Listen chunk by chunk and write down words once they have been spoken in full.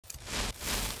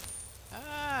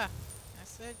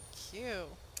you.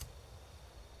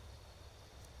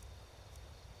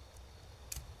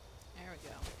 There we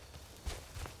go.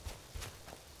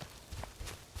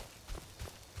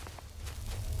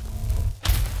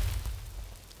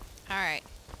 Alright.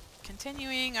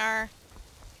 Continuing our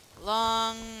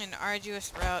long and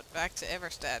arduous route back to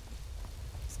Ivarstead.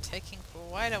 It's taking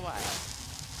quite a while.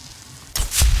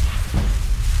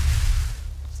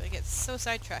 So I get so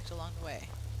sidetracked along the way.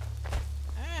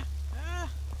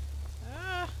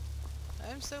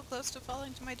 I'm so close to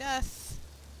falling to my death.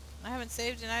 I haven't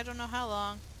saved in I don't know how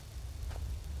long.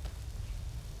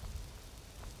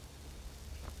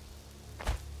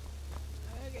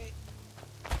 Okay.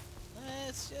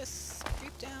 Let's just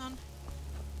creep down.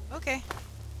 Okay.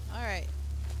 Alright.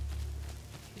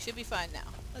 We should be fine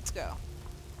now. Let's go.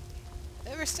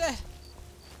 Ivarstead!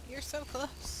 You're so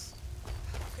close.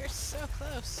 You're so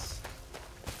close.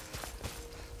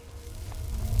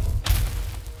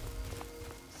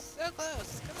 So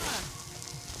close. Come on.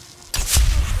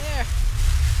 Almost there.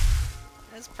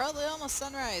 It's probably almost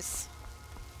sunrise.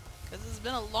 Because it's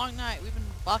been a long night. We've been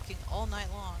walking all night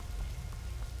long.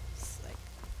 It's like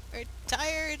we're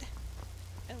tired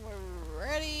and we're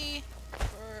ready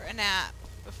for a nap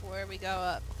before we go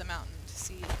up the mountain to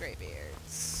see the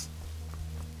graybeards.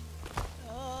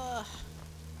 Ugh.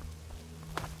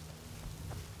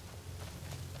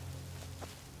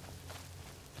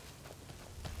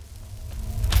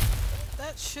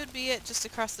 That should be it, just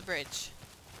across the bridge.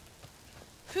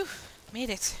 Whew, made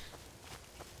it.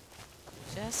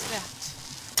 Just about.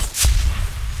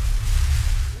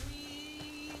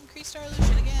 We increased our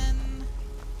illusion again.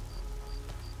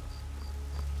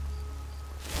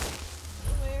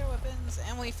 Wear weapons,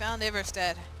 and we found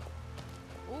Ivarstead.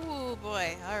 Ooh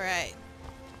boy, alright.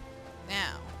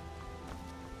 Now,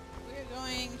 we're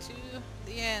going to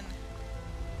the inn.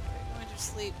 We're going to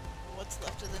sleep what's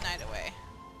left of the night away.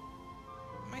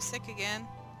 Am I sick again?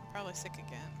 I'm probably sick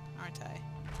again, aren't I?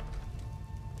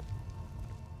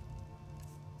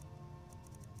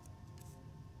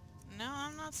 No,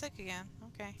 I'm not sick again.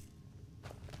 Okay.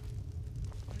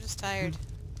 I'm just tired.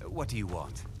 What do you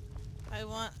want? I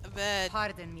want a bed.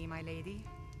 Pardon me, my lady.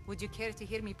 Would you care to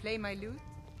hear me play my lute?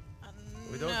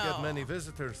 We don't get many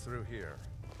visitors through here,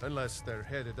 unless they're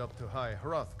headed up to High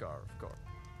Hrothgar, of course.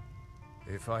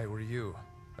 If I were you,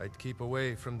 I'd keep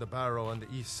away from the barrow on the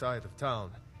east side of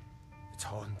town. It's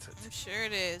haunted. I'm sure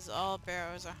it is. All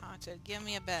barrows are haunted. Give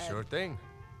me a bed. Sure thing.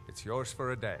 It's yours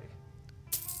for a day.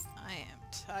 I am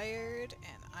tired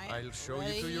and I'll show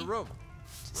you to your room.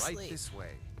 Right sleep. this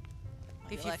way.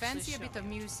 Well, If you'll you fancy a actually bit show of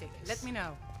me music, where it let is. me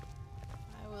know.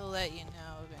 I will let you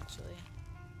know eventually.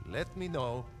 Let me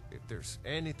know if there's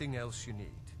anything else you need.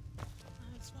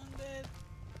 That's one bed.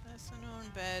 That's an own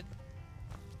bed.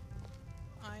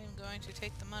 I am going to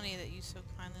take the money that you so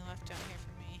kindly left down here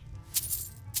for me.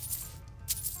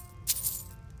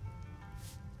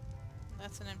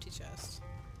 That's an empty chest.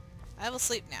 I will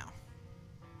sleep now.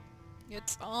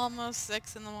 It's almost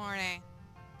 6 in the morning.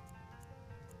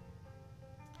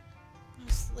 I'll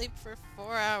sleep for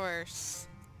 4 hours.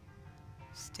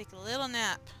 Just take a little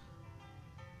nap.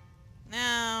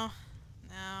 Now,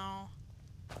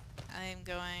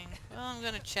 I'm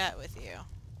going to chat with you.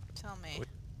 Tell me.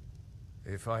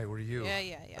 If I were you,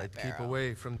 Yeah, I'd keep Barrow.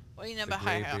 away from What do you know the about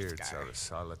High graybeards. Hrothgar? Are a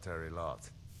solitary lot.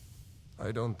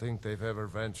 I don't think they've ever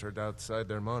ventured outside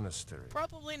their monastery.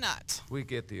 Probably not. We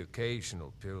get the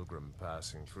occasional pilgrim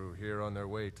passing through here on their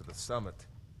way to the summit,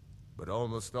 but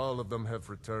almost all of them have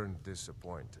returned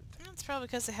disappointed. That's probably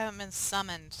because they haven't been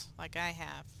summoned like I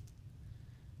have.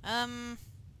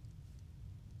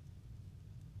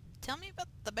 Tell me about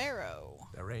the barrow.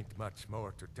 There ain't much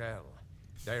more to tell.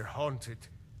 They're haunted,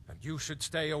 and you should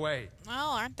stay away.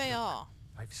 Well, aren't they all?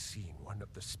 I've seen one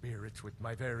of the spirits with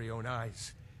my very own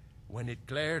eyes. When it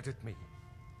glared at me,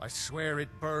 I swear it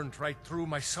burned right through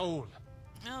my soul.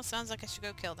 Well, sounds like I should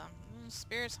go kill them.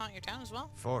 Spirits haunt your town as well?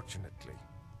 Fortunately,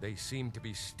 they seem to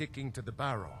be sticking to the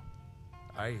barrow.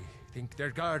 I think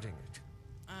they're guarding it.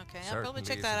 Okay, I'll probably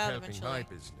check Certainly that out isn't helping eventually. my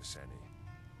business any.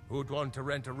 Who'd want to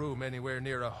rent a room anywhere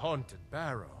near a haunted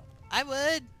barrow? I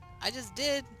would. I just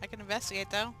did. I can investigate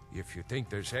though. If you think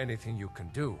there's anything you can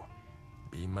do,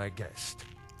 be my guest.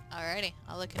 Alrighty,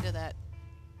 I'll look into that.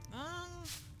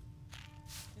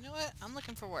 You know what? I'm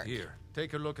looking for work. Here,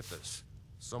 take a look at this.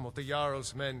 Some of the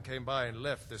Jarl's men came by and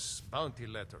left this bounty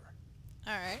letter.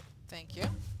 Alright, thank you.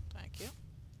 Thank you.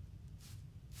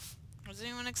 Has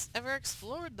anyone ever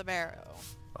explored the barrow?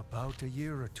 About a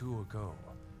year or two ago,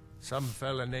 some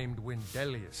fella named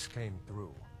Windelius came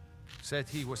through. Said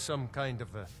he was some kind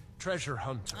of a treasure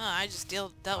hunter. Oh, I just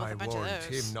dealt with I a bunch of warned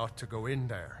those. him not to go in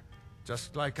there,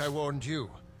 just like I warned you.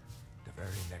 The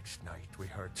very next night, we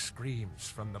heard screams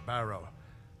from the barrow,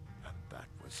 and that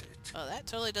was it. Oh, that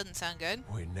totally doesn't sound good.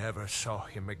 We never saw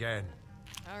him again.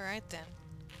 Alright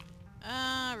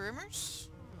then. Rumors?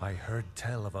 I heard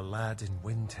tell of a lad in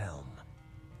Windhelm,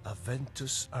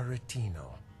 Aventus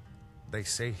Aretino. They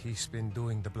say he's been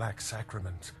doing the Black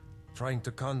Sacrament, trying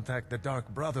to contact the Dark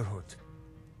Brotherhood.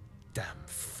 Damn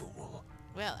fool.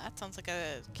 Well, that sounds like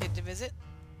a kid to visit.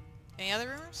 Any other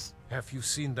rumors? Have you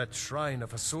seen that shrine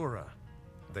of Asura?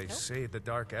 They Nope. say the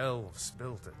Dark Elves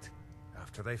built it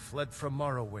after they fled from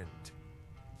Morrowind.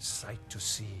 Sight to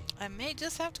see. I may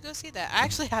just have to go see that. I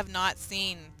actually have not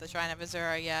seen the Shrine of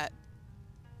Azura yet.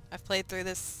 I've played through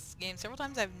this game several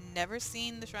times. I've never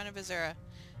seen the Shrine of Azura.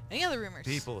 Any other rumors?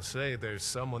 People say there's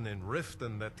someone in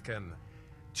Riften that can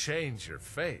change your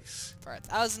face. For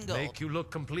 1,000 gold. Make you look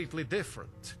completely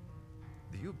different.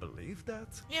 Do you believe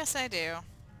that? Yes, I do.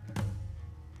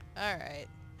 Alright.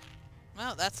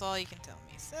 Well, that's all you can tell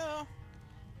me. So,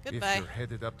 goodbye. If you're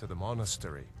headed up to the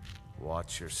monastery,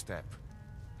 watch your step.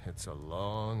 It's a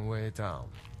long way down.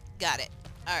 Got it.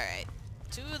 Alright.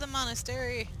 To the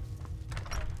monastery.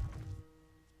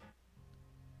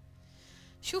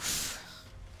 Shoof.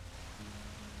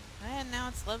 And now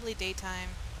it's lovely daytime.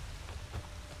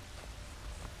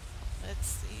 Let's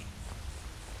see.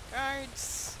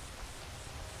 Guards.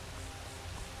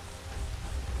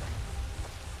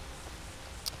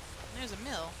 There's a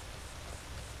mill.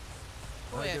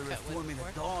 Boy, They're I've cut wood reforming the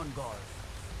before. Dawn Guard.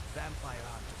 Vampire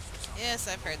hunters or something. Yes,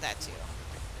 I've heard that too.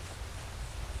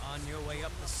 On your way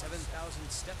up the 7,000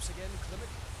 steps again, Clement?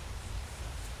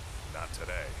 Not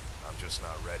today. I'm just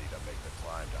not ready to make the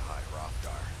climb to High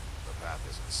Hrothgar. The path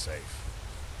isn't safe.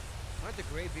 Aren't the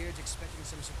Greybeards expecting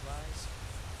some supplies?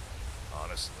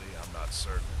 Honestly, I'm not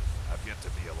certain. I've yet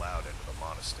to be allowed into the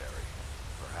monastery.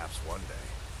 Perhaps one day.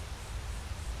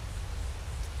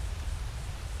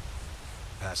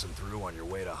 Passing through on your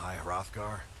way to High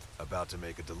Hrothgar? About to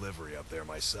make a delivery up there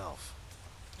myself.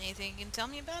 Anything you can tell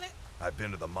me about it? I've been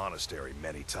to the monastery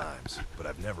many times, but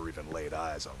I've never even laid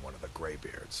eyes on one of the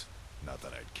Greybeards. Not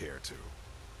that I'd care to.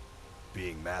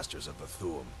 Being masters of the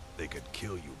Thu'um, they could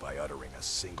kill you by uttering a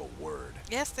single word.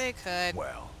 Yes, they could.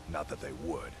 Well, not that they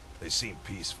would. They seem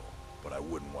peaceful, but I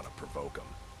wouldn't want to provoke them.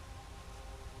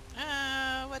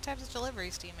 What types of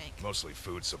deliveries do you make? Mostly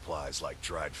food supplies like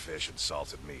dried fish and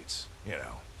salted meats. You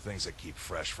know, things that keep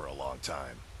fresh for a long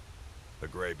time. The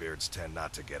Greybeards tend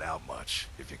not to get out much,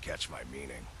 if you catch my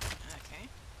meaning. Okay.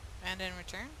 And in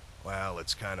return? Well,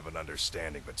 it's kind of an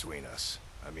understanding between us.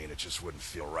 I mean, it just wouldn't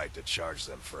feel right to charge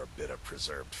them for a bit of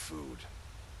preserved food.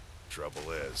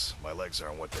 Trouble is, my legs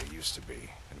aren't what they used to be,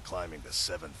 and climbing the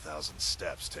 7,000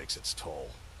 steps takes its toll.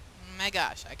 My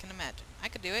gosh, I can imagine. I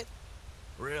could do it.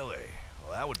 Really?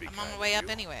 Well, that would be I'm kind on of my way up you.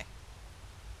 anyway.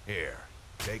 Here,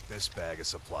 take this bag of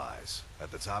supplies.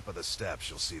 At the top of the steps,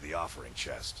 you'll see the offering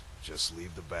chest. Just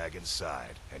leave the bag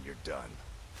inside, and you're done.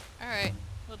 Alright,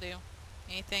 will do.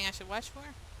 Anything I should watch for?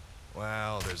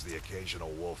 Well, there's the occasional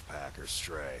wolf pack or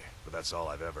stray, but that's all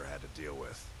I've ever had to deal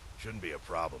with. Shouldn't be a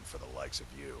problem for the likes of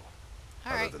you.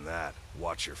 Alright. Other than that,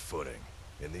 watch your footing.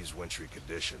 In these wintry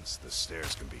conditions, the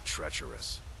stairs can be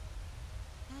treacherous.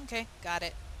 Okay, got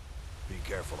it. Be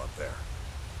careful up there.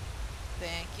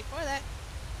 Thank you for that.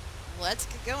 Let's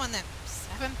get going then.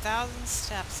 7,000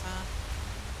 steps, huh?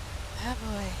 Oh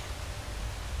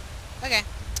boy. Okay.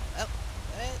 Oh,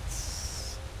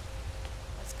 let's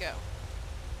go.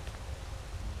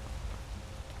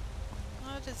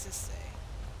 What does this say?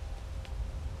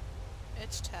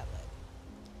 Edge tablet.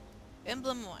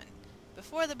 Emblem 1.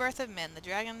 Before the birth of men, the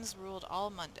dragons ruled all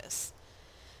Mundus.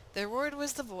 Their word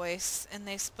was the voice, and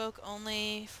they spoke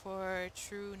only for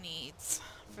true needs.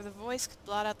 For the voice could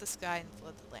blot out the sky and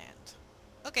flood the land.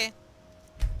 Okay.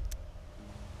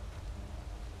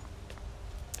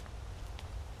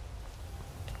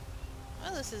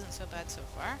 Well, this isn't so bad so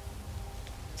far.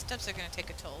 The steps are going to take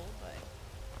a toll, but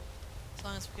as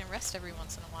long as we can rest every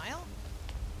once in a while.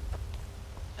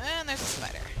 And there's a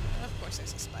spider. Of course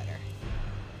there's a spider.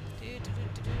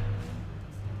 Do-do-do-do-do.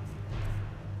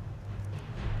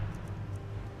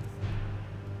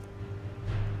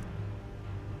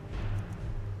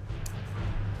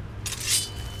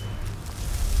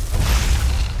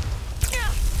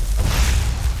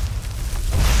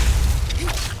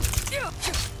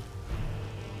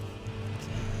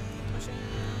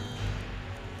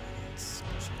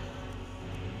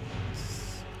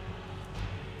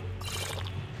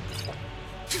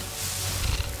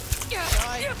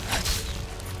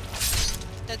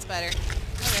 Dead spider.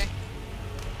 Okay.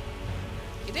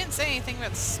 You didn't say anything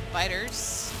about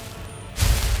spiders.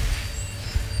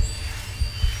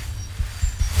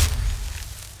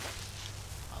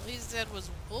 Always said was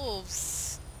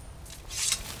wolves.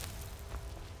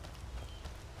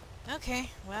 Okay,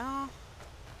 well...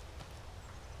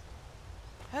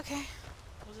 Okay.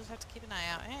 We'll just have to keep an eye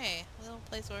out. Hey, a little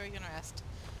place where we can rest.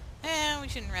 We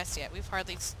shouldn't rest yet. We've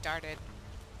hardly started.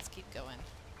 Let's keep going.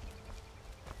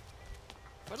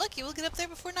 If we're lucky, we'll get up there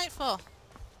before nightfall.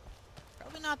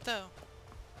 Probably not, though.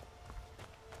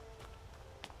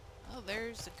 Oh,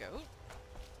 there's a goat.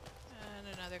 And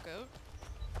another goat.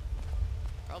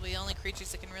 Probably the only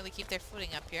creatures that can really keep their footing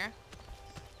up here.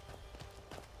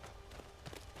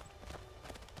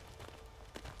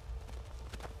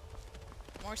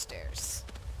 More stairs.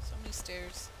 So many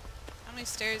stairs. How many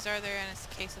stairs are there in a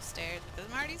case of stairs? Because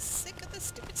I'm already sick of this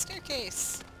stupid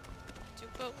staircase. To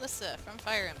quote Lissa from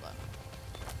Fire Emblem.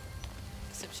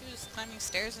 Except she was climbing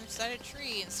stairs inside a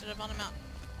tree instead of on a mountain.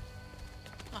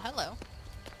 Oh, hello.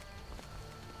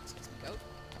 Excuse me, goat.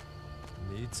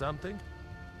 Need something?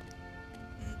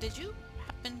 Did you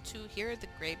happen to hear the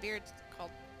Greybeard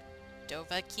called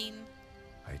Dovahkiin?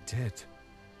 I did.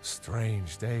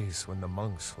 Strange days when the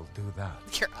monks will do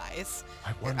that. Your eyes.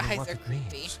 I wonder Your eyes what are it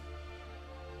creepy. means.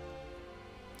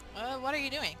 What are you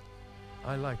doing?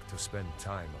 I like to spend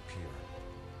time up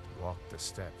here. Walk the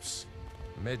steps.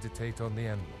 Meditate on the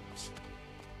emblems.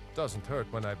 Doesn't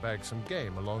hurt when I bag some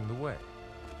game along the way.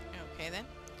 Okay then.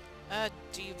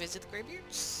 Do you visit the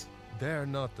Greybeards? They're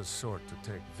not the sort to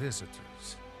take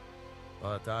visitors.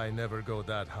 But I never go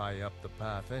that high up the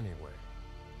path anyway.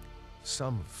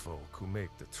 Some folk who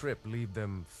make the trip leave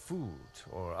them food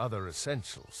or other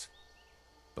essentials.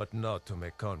 But not to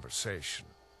make conversation.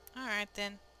 Alright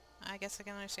then. I guess I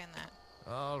can understand that.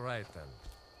 Alright then.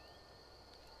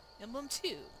 Emblem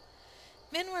 2.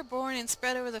 Men were born and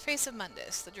spread over the face of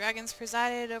Mundus. The dragons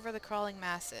presided over the crawling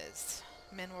masses.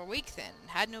 Men were weak then,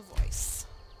 and had no voice.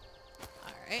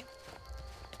 Alright.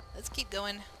 Let's keep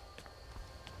going.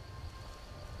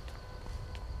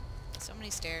 So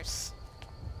many stairs.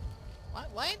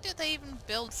 Why did they even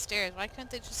build stairs? Why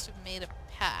couldn't they just have made a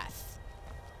path?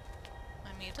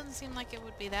 I mean, it doesn't seem like it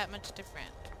would be that much different.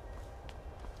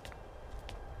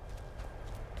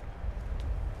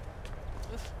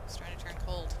 Oof, it's starting to turn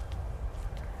cold.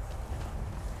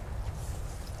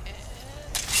 And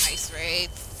ice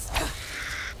wraiths.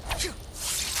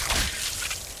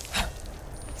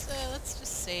 Let's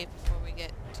just save before we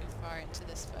get too far into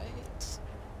this fight.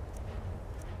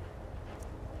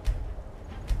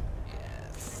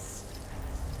 Yes.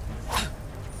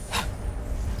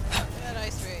 Good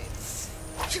ice wraiths.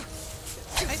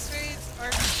 Ice wraiths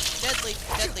are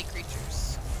deadly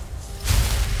creatures.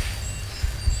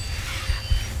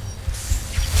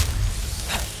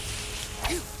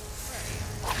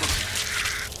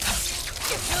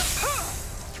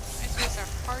 Ice wraiths are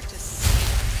hard to see,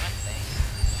 for one thing.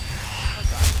 Oh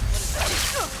gosh, what is that?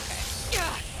 Okay.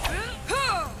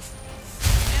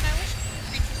 Man, I wish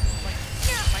creatures would, like,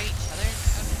 fight each other.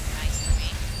 That would be nice for me.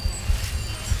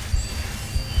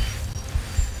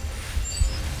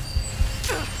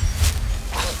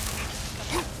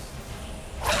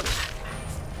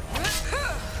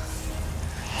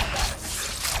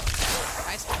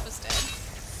 Ice Wolf is dead.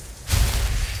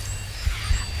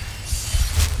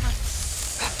 Come on.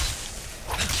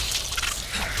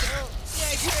 Kill the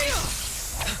Ice Wraith!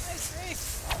 Ice Wraith!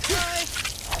 Die!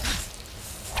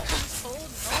 He's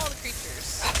holding all the creatures.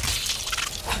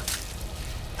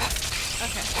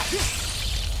 Okay.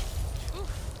 Whew.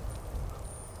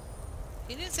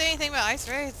 He didn't say anything about Ice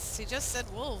Wraiths, he just said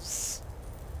wolves.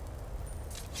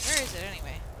 Where is it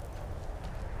anyway?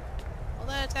 All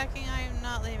that attacking, I am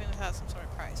not leaving without some sort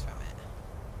of prize from it.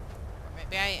 Or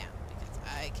maybe I am, because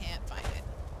I can't find it.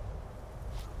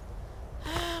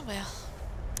 Ah, well.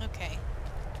 Okay.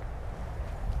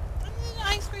 And then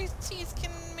Ice Wraith teeth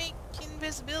can make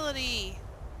invisibility.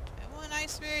 I want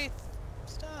Ice Wraith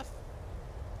stuff.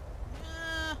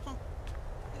 No.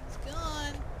 It's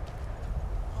gone.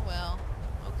 Oh well.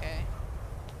 Okay.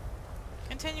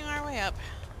 Continuing our way up.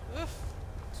 Oof.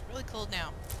 It's really cold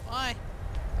now. Why?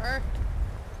 Burr.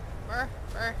 Burr.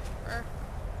 Burr. Burr.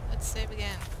 Let's save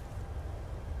again.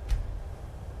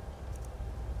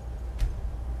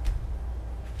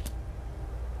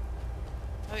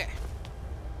 Okay.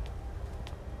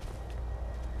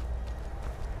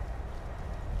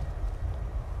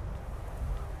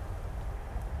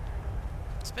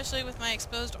 Especially with my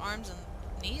exposed arms and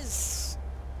knees.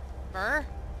 Burr.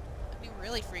 That'd be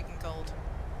really freaking cold.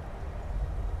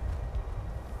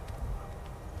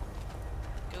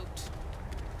 Goat.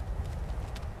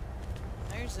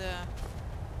 There's a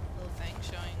little thing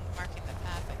showing, marking the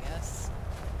path, I guess.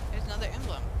 There's another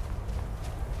emblem.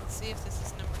 Let's see if this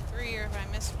is number 3 or if I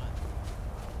missed one.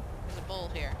 There's a bowl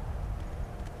here.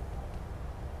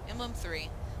 Emblem 3.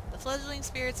 The fledgling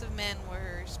spirits of men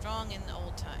were strong in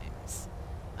old times,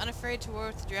 unafraid to war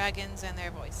with the dragons and their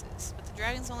voices. But the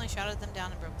dragons only shouted them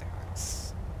down and broke their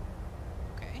hearts.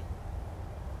 Okay.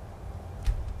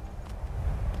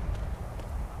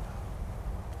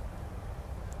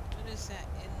 What is that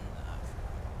in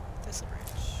Thistle Branch?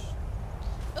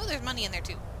 Oh, there's money in there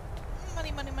too.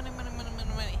 Money, money, money, money, money,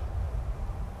 money, money.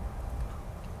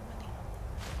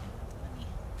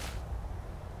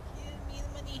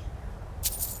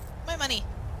 Money.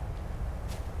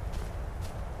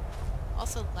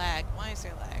 Also lag. Why is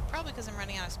there lag? Probably because I'm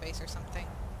running out of space or something.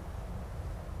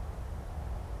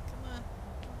 Come on.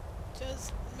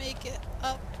 Just make it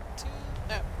up to...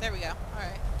 Oh, there we go.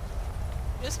 Alright.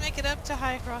 Just make it up to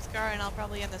High Hrothgar and I'll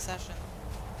probably end the session.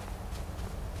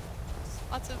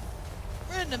 Lots of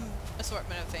random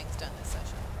assortment of things done this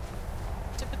session.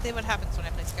 Typically what happens when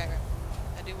I play Skyrim.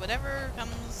 I do whatever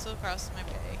comes across my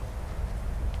way.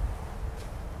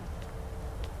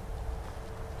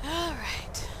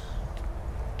 Alright.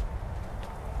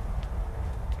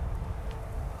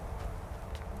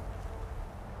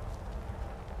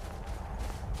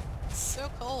 It's so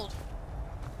cold.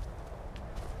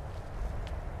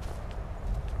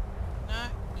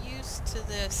 Not used to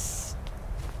this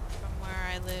from where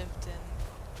I lived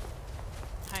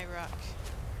in High Rock.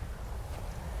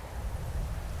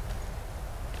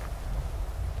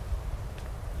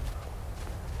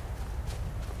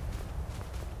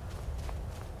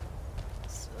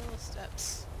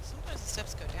 Steps. Sometimes the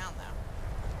steps go down though.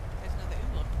 There's another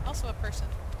emblem. Also a person.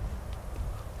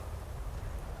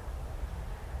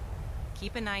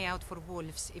 Keep an eye out for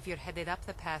wolves if you're headed up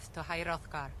the path to High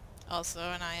Hrothgar. Also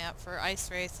an eye out for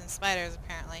ice wraiths and spiders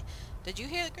apparently. Did you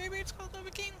hear that Greybeard's called over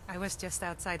King? I was just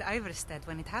outside Ivarstead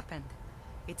when it happened.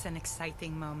 It's an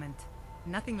exciting moment.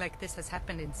 Nothing like this has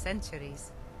happened in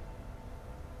centuries.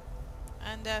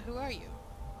 And who are you?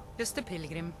 Just a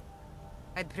pilgrim.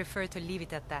 I'd prefer to leave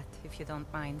it at that, if you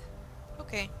don't mind.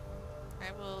 Okay.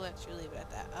 I will let you leave it at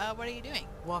that. What are you doing?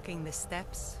 Walking the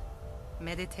steps,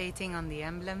 meditating on the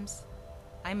emblems.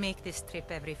 I make this trip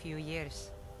every few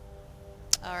years.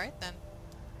 Alright then.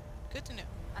 Good to know.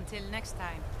 Until next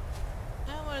time.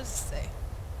 Now what does it say?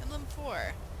 Emblem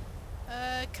 4.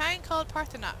 A kind called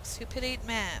Parthenox, who pitied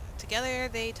man. Together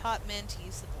they taught men to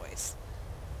use the voice.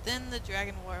 Then the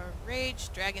dragon war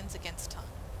raged, dragons against tongue.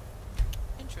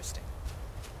 Interesting.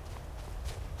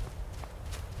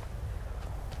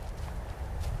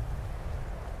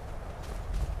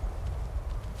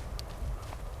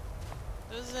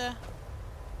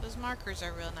 Those markers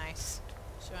are real nice,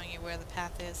 showing you where the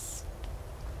path is.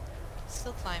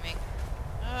 Still climbing.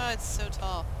 Oh, it's so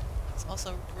tall. It's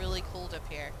also really cold up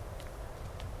here.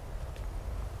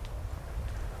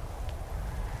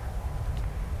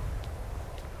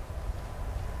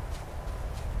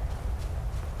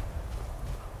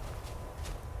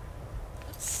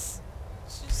 Let's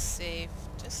just save,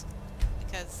 just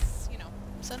because, you know,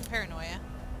 sudden paranoia.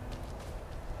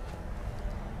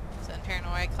 Sudden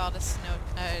paranoia called a snow,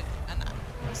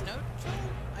 snow troll?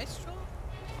 Ice troll?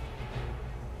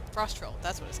 Frost troll,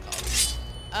 that's what it's called.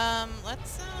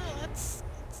 Let's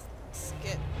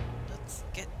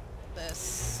get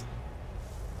this.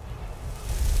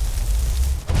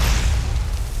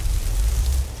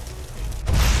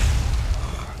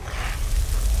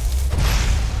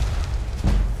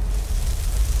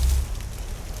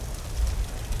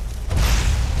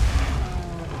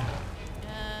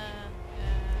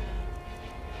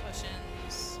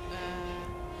 Potions,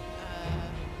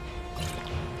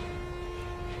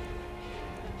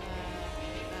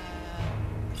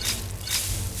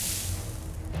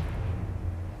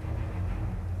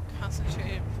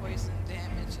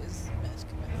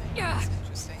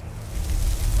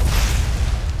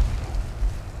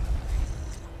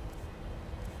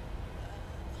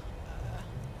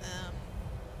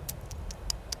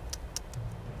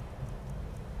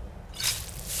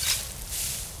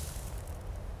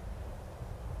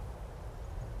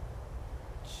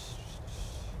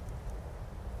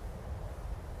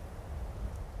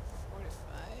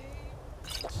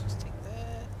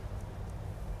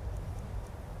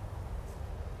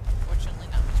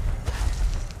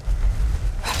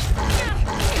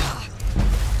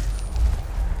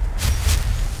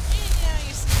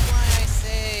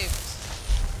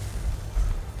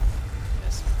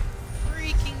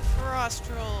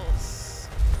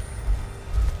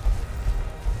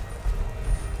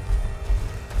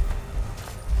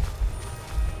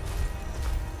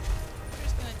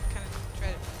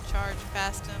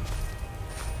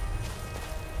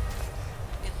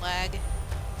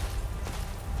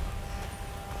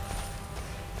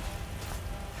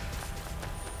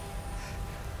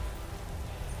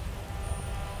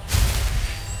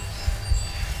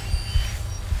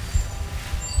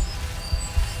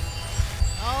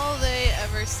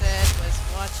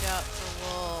 watch out for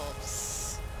wolves.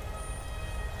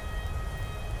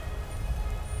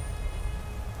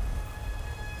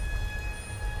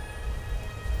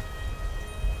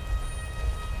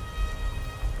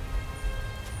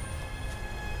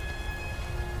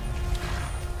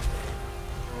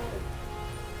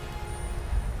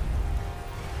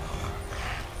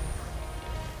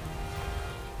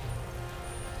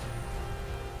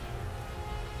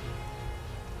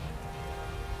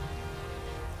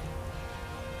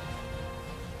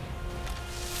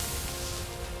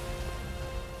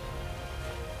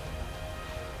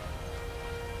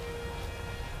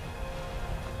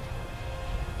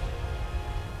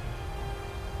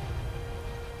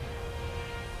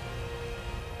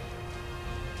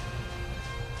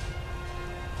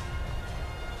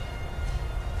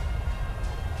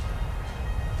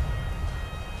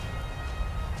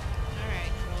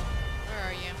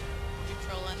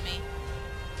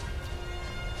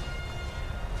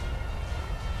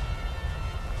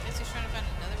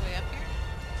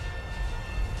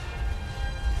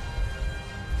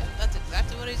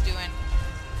 What he's doing.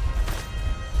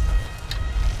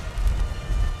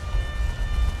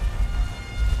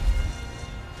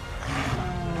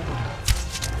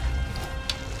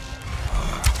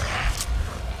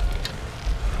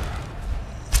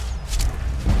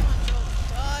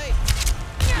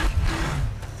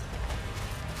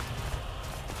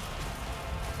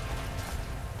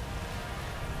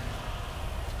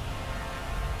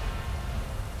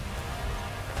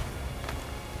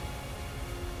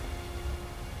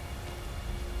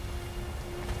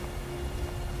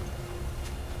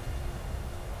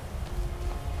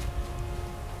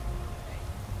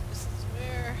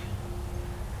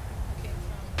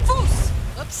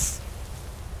 Oops.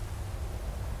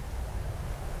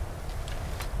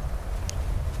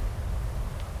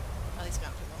 Oh, he's gone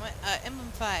for the moment.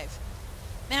 Emblem 5.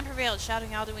 Man prevailed, shouting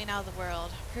Alduin out of the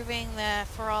world, proving that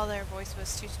for all their voice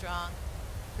was too strong.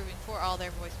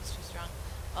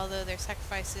 Although their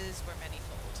sacrifices were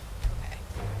manifold. Okay.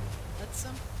 Let's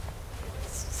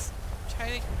just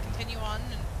try to continue on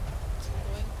and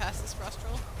going past this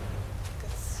rostral.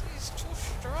 Because he's too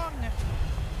strong.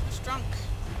 Too strong.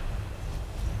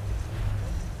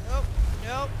 Nope,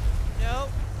 nope, nope,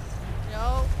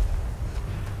 nope.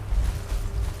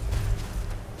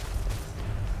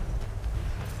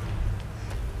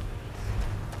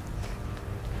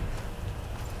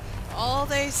 All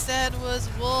they said was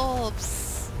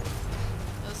wolves.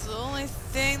 That's the only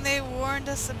thing they warned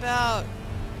us about.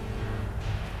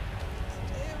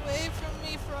 Stay away from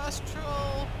me, Frost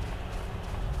Troll.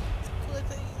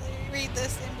 Quickly read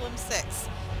this, Emblem 6.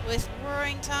 With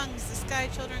roaring tongues, the Sky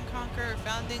Children conquer,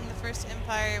 founding the first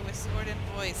empire with sword and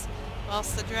voice,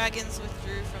 whilst the dragons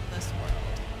withdrew from this world.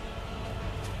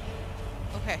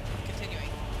 Okay, continuing.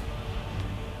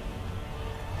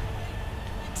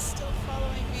 It's still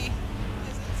following me.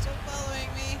 Is it still following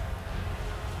me?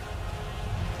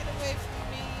 Get away from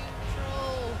me, you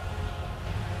troll.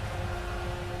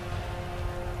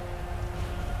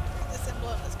 This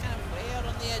emblem is kind of way out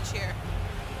on the edge here.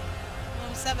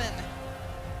 Emblem 7.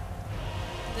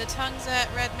 The tongues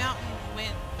at Red Mountain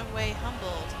went away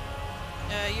humbled.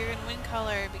 Jurgen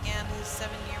Windcaller began his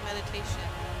 7-year meditation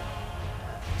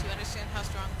to understand how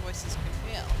strong voices could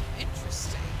fail.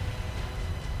 Interesting.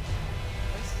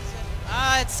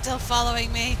 It's still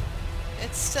following me.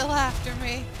 It's still after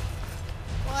me.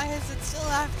 Why is it still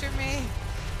after me?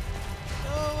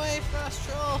 Go away, Frost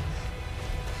Troll.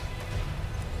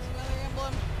 There's another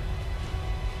emblem.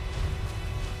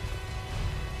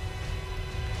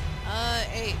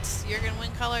 8. Jurgen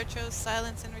Windcaller chose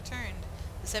silence and returned.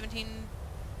 The 17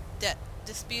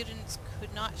 disputants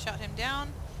could not shut him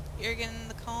down. Jurgen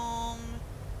the Calm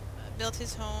built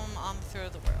his home on the throat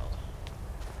of the world.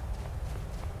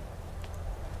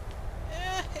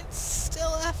 It's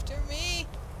still after me.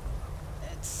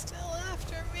 It's still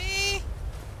after me.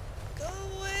 Go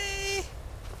away.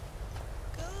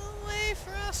 Go away,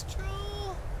 Frost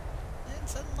Troll. And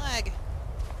sudden lag.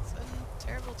 Sudden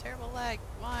terrible, terrible lag.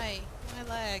 Why? Why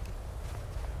lag?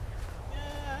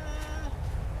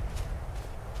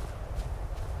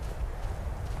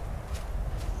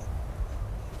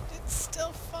 It's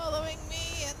still following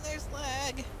me, and there's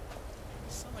lag. There's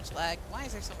so much lag. Why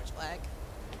is there so much lag?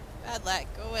 Bad lag.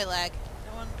 Go away, lag.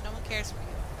 No one cares for you.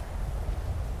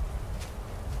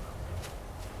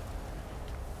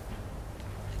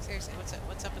 Like, seriously,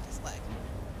 what's up with this lag?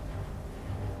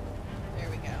 There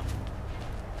we go.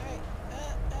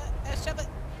 Alright, shove it.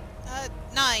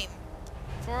 9.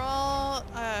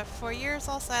 For years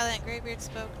all silent, Greybeard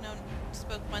spoke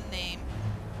one name.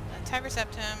 Tiber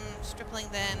Septum, stripling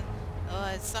then,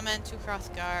 Summoned to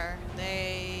Hrothgar.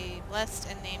 They blessed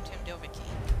and named him Dovahki.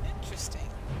 Interesting.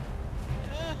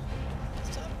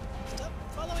 Stop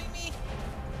following me.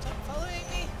 Stop following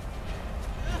me.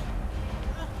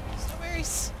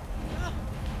 Snowberries.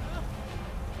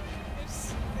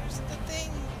 There's the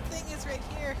thing. The thing is right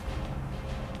here.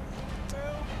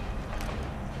 Throw.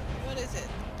 What is it?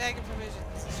 Bag of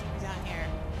provisions. It should be down here.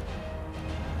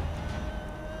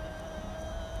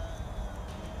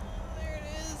 There it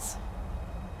is.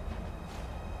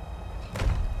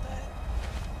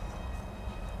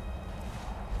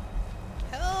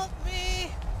 Help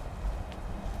me!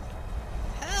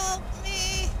 Help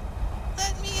me!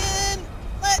 Let me in!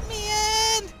 Let me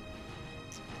in!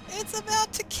 It's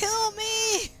about to kill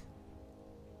me!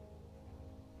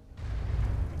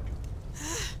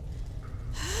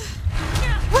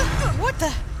 What the?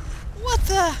 What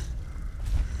the?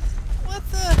 What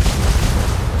the?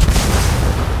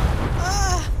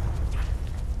 Ah!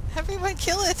 Everyone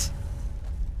kill it!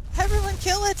 Everyone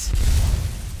kill it!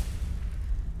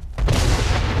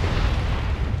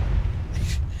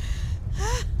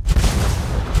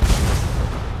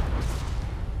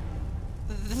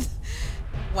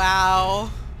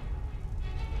 Wow.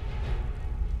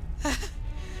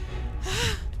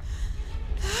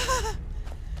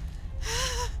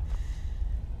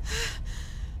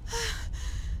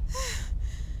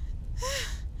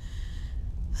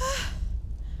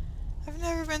 I've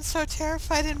never been so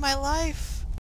terrified in my life.